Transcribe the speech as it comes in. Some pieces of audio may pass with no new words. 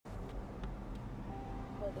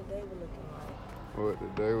the day was looking like. What the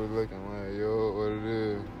day was looking like, yo, what it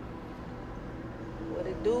is. What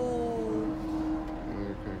it do?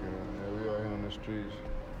 Yeah, we out here on the streets.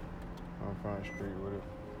 On Front Street with it.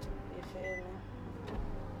 You feel me?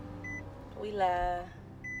 We live.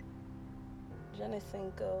 Johnny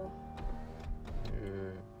Cinco.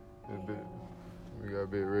 Yeah, we got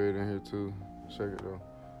Big Red in here too. Check it though.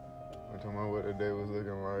 I'm talking about what the day was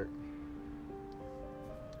looking like.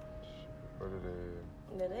 What the day is.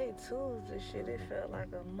 The day Tuesday, shit, it felt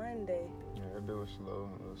like a Monday. Yeah, that day was slow. A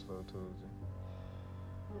little slow Tuesday.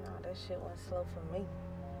 No, that shit went slow for me.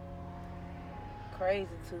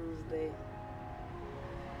 Crazy Tuesday.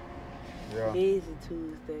 Yeah. Busy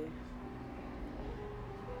Tuesday.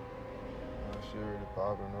 Shit really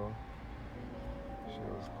popping though. Shit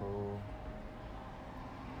was cool.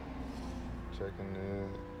 Checking in.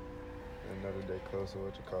 Another day closer,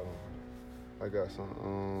 what you call them? I got some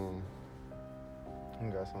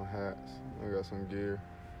hats. I got some gear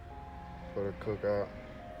for the cookout.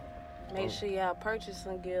 Make sure y'all purchase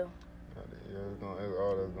some gear. Yeah,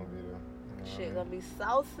 all that's gonna be there. You know Shit gonna be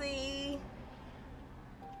saucy.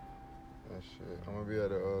 That shit. I'm gonna be at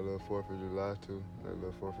the little 4th of July too. That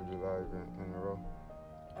little 4th of July event in a row.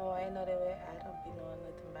 Oh, I ain't know that way. I don't be knowing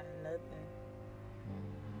nothing about nothing.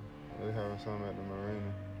 Mm-hmm. They having something at the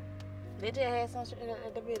marina. They just had some shit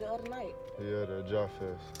at the bit the other night. Yeah, the Jaw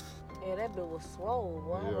Fest. Yeah, that bit was swole.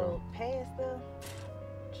 Boy, I rode past them.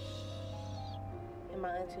 And my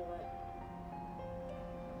auntie went.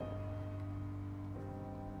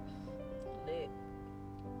 Lit.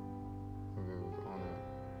 It was on it.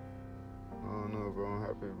 I don't know, bro.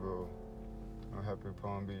 I'm happy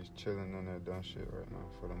Palm Beach chilling in that dumb shit right now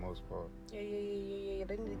for the most part. Yeah.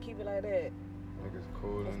 They need to keep it like that. Niggas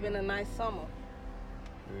cool. It's been a nice summer.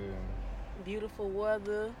 Yeah. Beautiful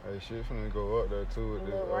weather. Hey, shit finna go up there too with a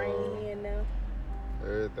this. little rain here and there.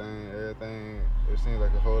 Everything. It seems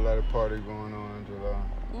like a whole lot of party going on in July.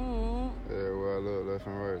 Mm-hmm. Everywhere I look, left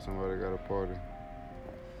and right, somebody got a party.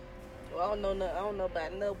 Well, I don't know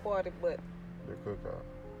about no party, but The cookout.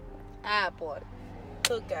 our party.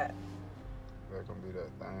 Cookout. That gonna be that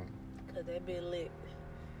thing. Cause that bit lit.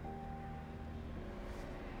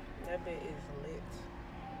 That bit is lit.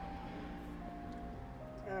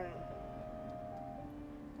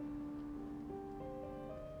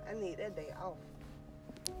 I need that day off.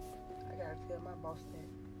 I gotta tell my boss that.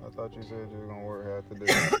 I thought you said you were gonna work half the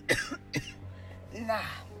day. Nah.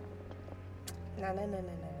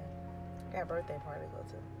 Got a birthday party to go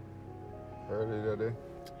to. Early that day?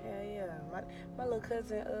 Hell yeah. My little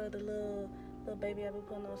cousin, the little baby I be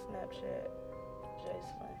putting on Snapchat,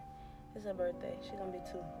 Jason. It's her birthday. She gonna be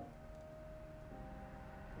 2.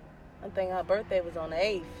 I'm thinking her birthday was on the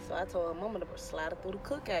 8th, so I told her mama to slide her through the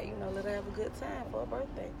cookout, let her have a good time for her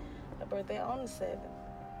birthday. Her birthday on the 7th.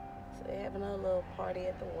 So they having a little party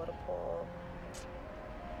at the water park.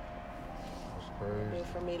 That's crazy.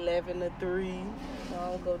 From 11 to 3. So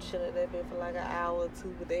I'll go chill at that bit for like an hour or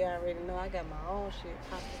 2, but they already know I got my own shit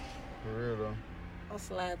popping. For real though. I'm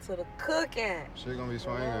sliding to the cookout. She gonna be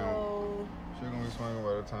swinging. Oh. She gonna be swinging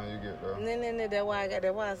by the time you get there. No. That's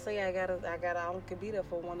why I say I only could be there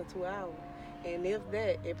for 1 or 2 hours. And if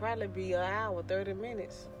that, it probably be an hour, 30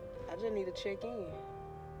 minutes. I just need to check in.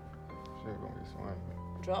 She gonna be swinging.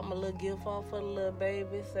 Drop my little gift off for the little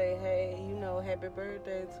baby. Say, hey, happy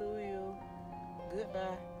birthday to you.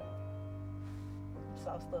 Goodbye.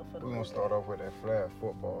 Soft stuff for the We're gonna start off with that flag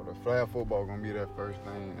football. The flag football gonna be that first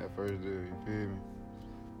thing, that first day, you feel me?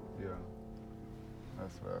 Yeah.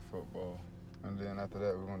 That's flag football. And then after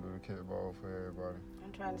that, we're gonna do the kickball for everybody.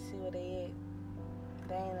 I'm trying to see where they at.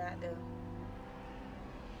 They ain't out there.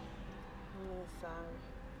 I'm sorry.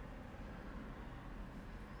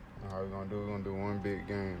 And how we gonna do? We're gonna do one big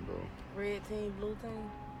game, bro. Red team, blue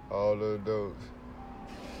team? All the adults.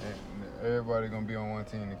 And everybody gonna be on one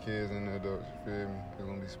team, the kids and the adults, you feel me? It's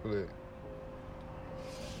gonna be split.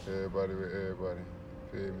 Everybody with everybody.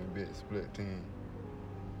 Feel me? Big split team.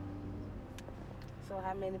 So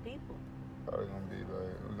how many people? Probably gonna be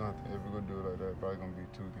like, if we're gonna do it like that, probably gonna be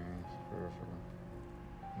 2 games, for real.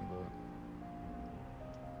 But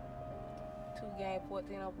 2 games,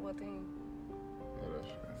 14 on 14? yeah, that's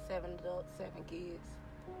right. 7 adults, 7 kids.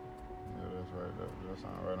 Yeah, that's right. That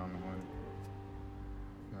sounds right on the money.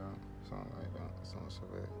 Yeah, something like that. Something so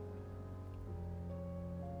bad.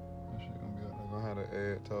 That shit gonna be out there. Gonna have the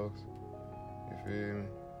ad talks. You feel me?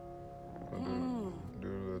 Gonna do a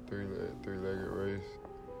little three-legged race.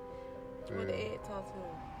 What the ad talk to?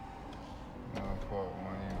 Part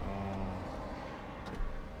when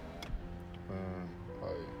you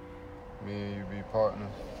like me and you be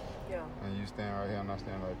partners. Yeah. And you stand right here and I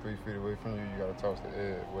stand like 3 feet away from you, you gotta toss the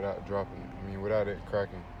egg without dropping it. I mean, without it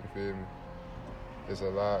cracking. You feel me? It's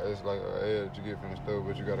like an egg that you get from the stove,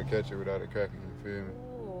 but you gotta catch it without it cracking. You feel me?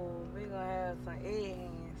 Ooh, we gonna have some egg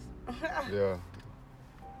hands. Yeah.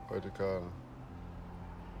 What you call them?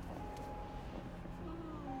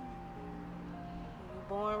 You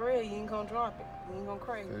born real, you ain't gonna drop it. You ain't gonna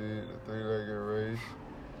crack it. The three-legged race.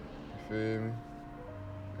 You feel me?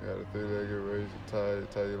 You got a three-legged race. You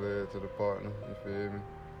tie your leg to the partner. You feel me?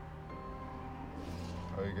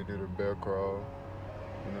 Or you can do the bear crawl.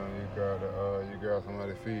 You know, you grab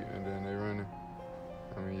somebody's feet and then they running.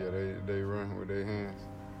 I mean, yeah, they run with their hands.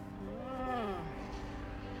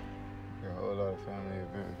 Got a whole lot of family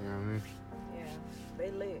events, you know what I mean? Yeah,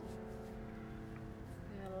 they lit.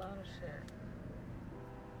 Yeah, a lot of shit.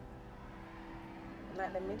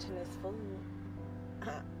 Not to mention this food.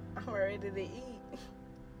 I'm ready to eat.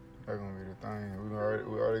 That's gonna be the thing. We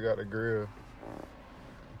already got the grill.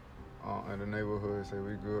 In the neighborhood, say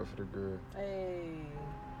we good for the grill. Hey,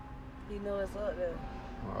 he know it's up there.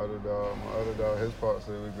 My other dog, his part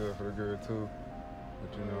say we good for the grill too.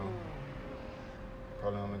 But you know,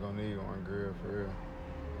 probably only gonna need one grill for real.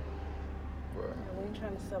 But Yeah, we ain't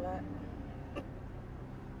trying to sell out.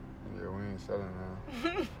 yeah, we ain't selling now.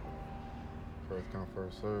 First come,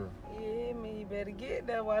 first serve. Yeah, man, you better get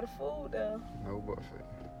there while the food there. No buffet.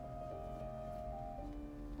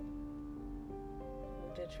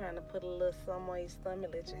 Just trying to put a little something on your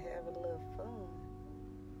stomach, let you have a little fun.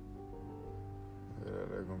 Yeah,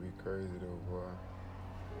 that's gonna be crazy though, boy.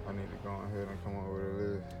 I need to go ahead and come up with a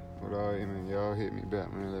list. Y'all hit me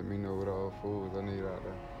back, man. Let me know what all foods I need out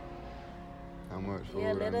there. How much food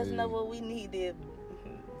Yeah, let I us need. know what we need to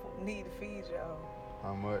feed y'all.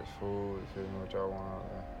 How much food, feel me, what y'all want out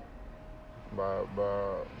there.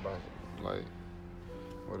 By like,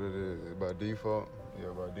 what it is, by default? Yeah,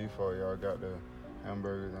 by default, y'all got the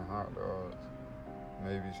hamburgers and hot dogs.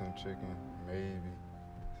 Maybe some chicken,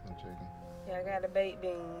 Yeah, I got the baked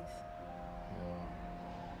beans. Yeah.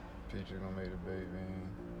 Peaches gonna make the baked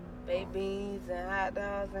beans. Baked beans and hot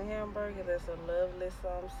dogs and hamburgers, that's a lovely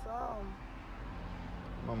something.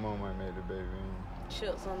 My mom might make the baked beans.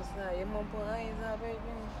 Chips on the side. Your mom put onions on baked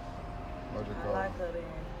beans? What you I call like it? her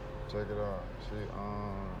then. Check it out.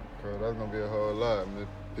 Cause that's gonna be a whole lot. Miss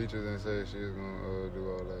Peaches didn't say she was gonna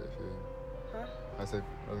do all that shit. Huh? I said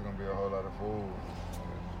that's gonna be a whole lot of food.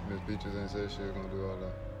 Miss Peaches didn't say she was gonna do all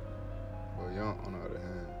that. But Young, on the other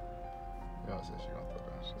hand, Young said she gonna throw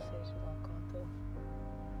that She shit. said she gonna come through.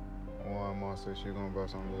 One mom said she gonna buy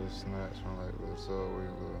some little snacks from like little Subway,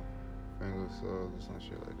 little finger subs or some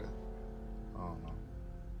shit like that. I don't know.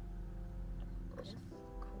 That's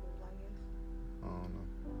cool, I guess. I don't know.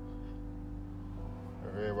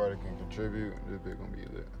 If everybody can contribute, this bit gonna be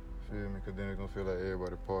lit. Feel me? Cause then it's gonna feel like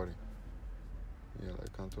everybody party. Yeah,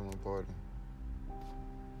 like come to my party.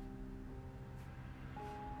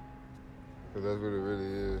 Cause that's what it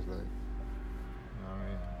really is, like, you know what I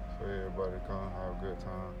mean? For everybody to come, have a good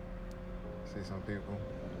time, see some people,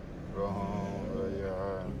 go home, like,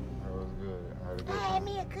 yeah, that was good. I had a good I time. had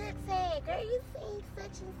me a good time. Girl, you seen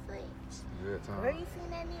such and such. Good time. Girl, you seen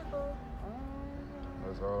that nigga?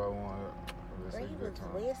 That's all I wanted. Just Girl, a you good was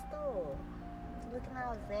time. west up. Looking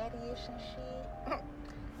all zaddy-ish and shit.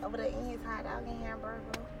 Over there in his hot dog and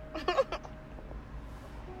hamburger.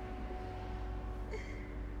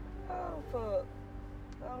 Oh, fuck.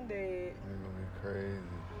 I'm dead. It's gonna be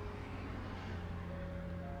crazy.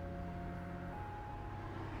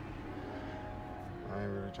 I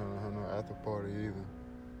ain't really trying to have no after party either.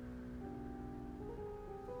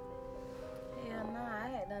 Yeah, nah, I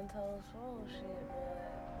had done told Swole shit,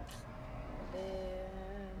 but then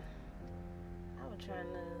I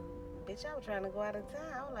was trying to go out of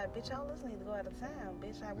town. I was like, bitch, y'all just need to go out of town.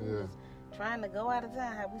 Bitch, we Yeah. was trying to go out of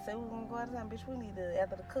town. How we said we were gonna go out of town, bitch, we need to,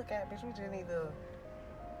 after the cookout, bitch, we just need to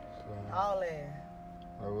So, all that.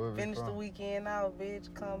 that would be Finish the fun. weekend out,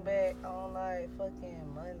 bitch. Come back on like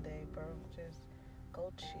fucking Monday, bro. Just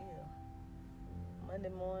go chill. Monday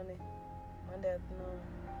morning, Monday afternoon.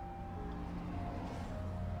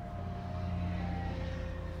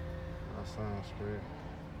 That sounds straight.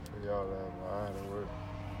 For y'all that I had to work.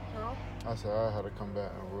 Huh? I said I had to come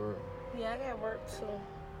back and work. Yeah, I got work too. I'll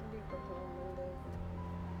be working on Monday.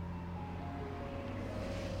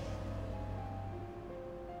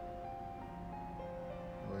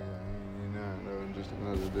 But yeah, ain't nothing though. Just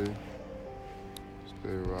another day.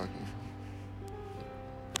 Stay rocking.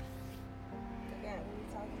 They got me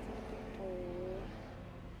talking to the people.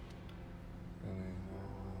 That ain't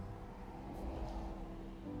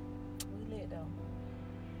nothing. We lit though.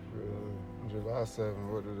 July 7th,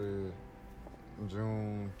 what it is?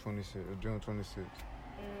 June 26th.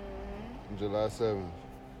 Mm-hmm. July 7th.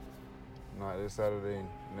 Not this Saturday,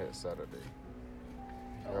 next Saturday.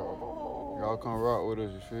 Y'all come rock with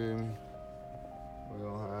us, you feel me? We're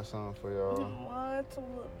gonna have something for y'all. One to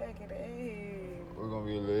look back at the age. We're gonna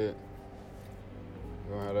be lit.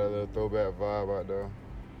 We're gonna have that little throwback vibe out there.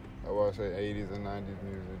 I want to say 80s and 90s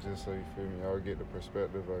music, just so you feel me. Y'all get the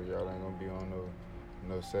perspective of y'all ain't gonna be on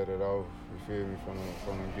no set it off. You feel me from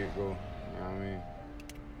the get go. You know what I mean?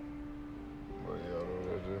 But yeah,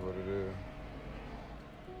 that's just what it is.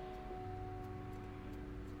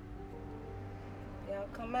 Y'all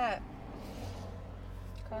come out.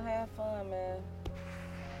 Come have fun, man.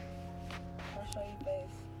 Don't show your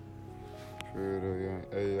face. Straight up,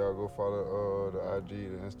 yeah. Hey, y'all go follow the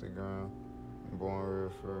IG, the Instagram. Born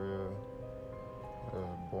Real for real.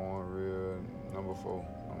 Born Real, number 4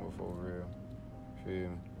 real. Feel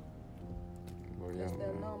me? But yeah, That's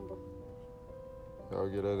their man. number. Y'all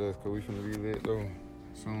get at us, cause we finna be lit though.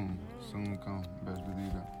 Soon come. Best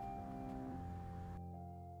believe that.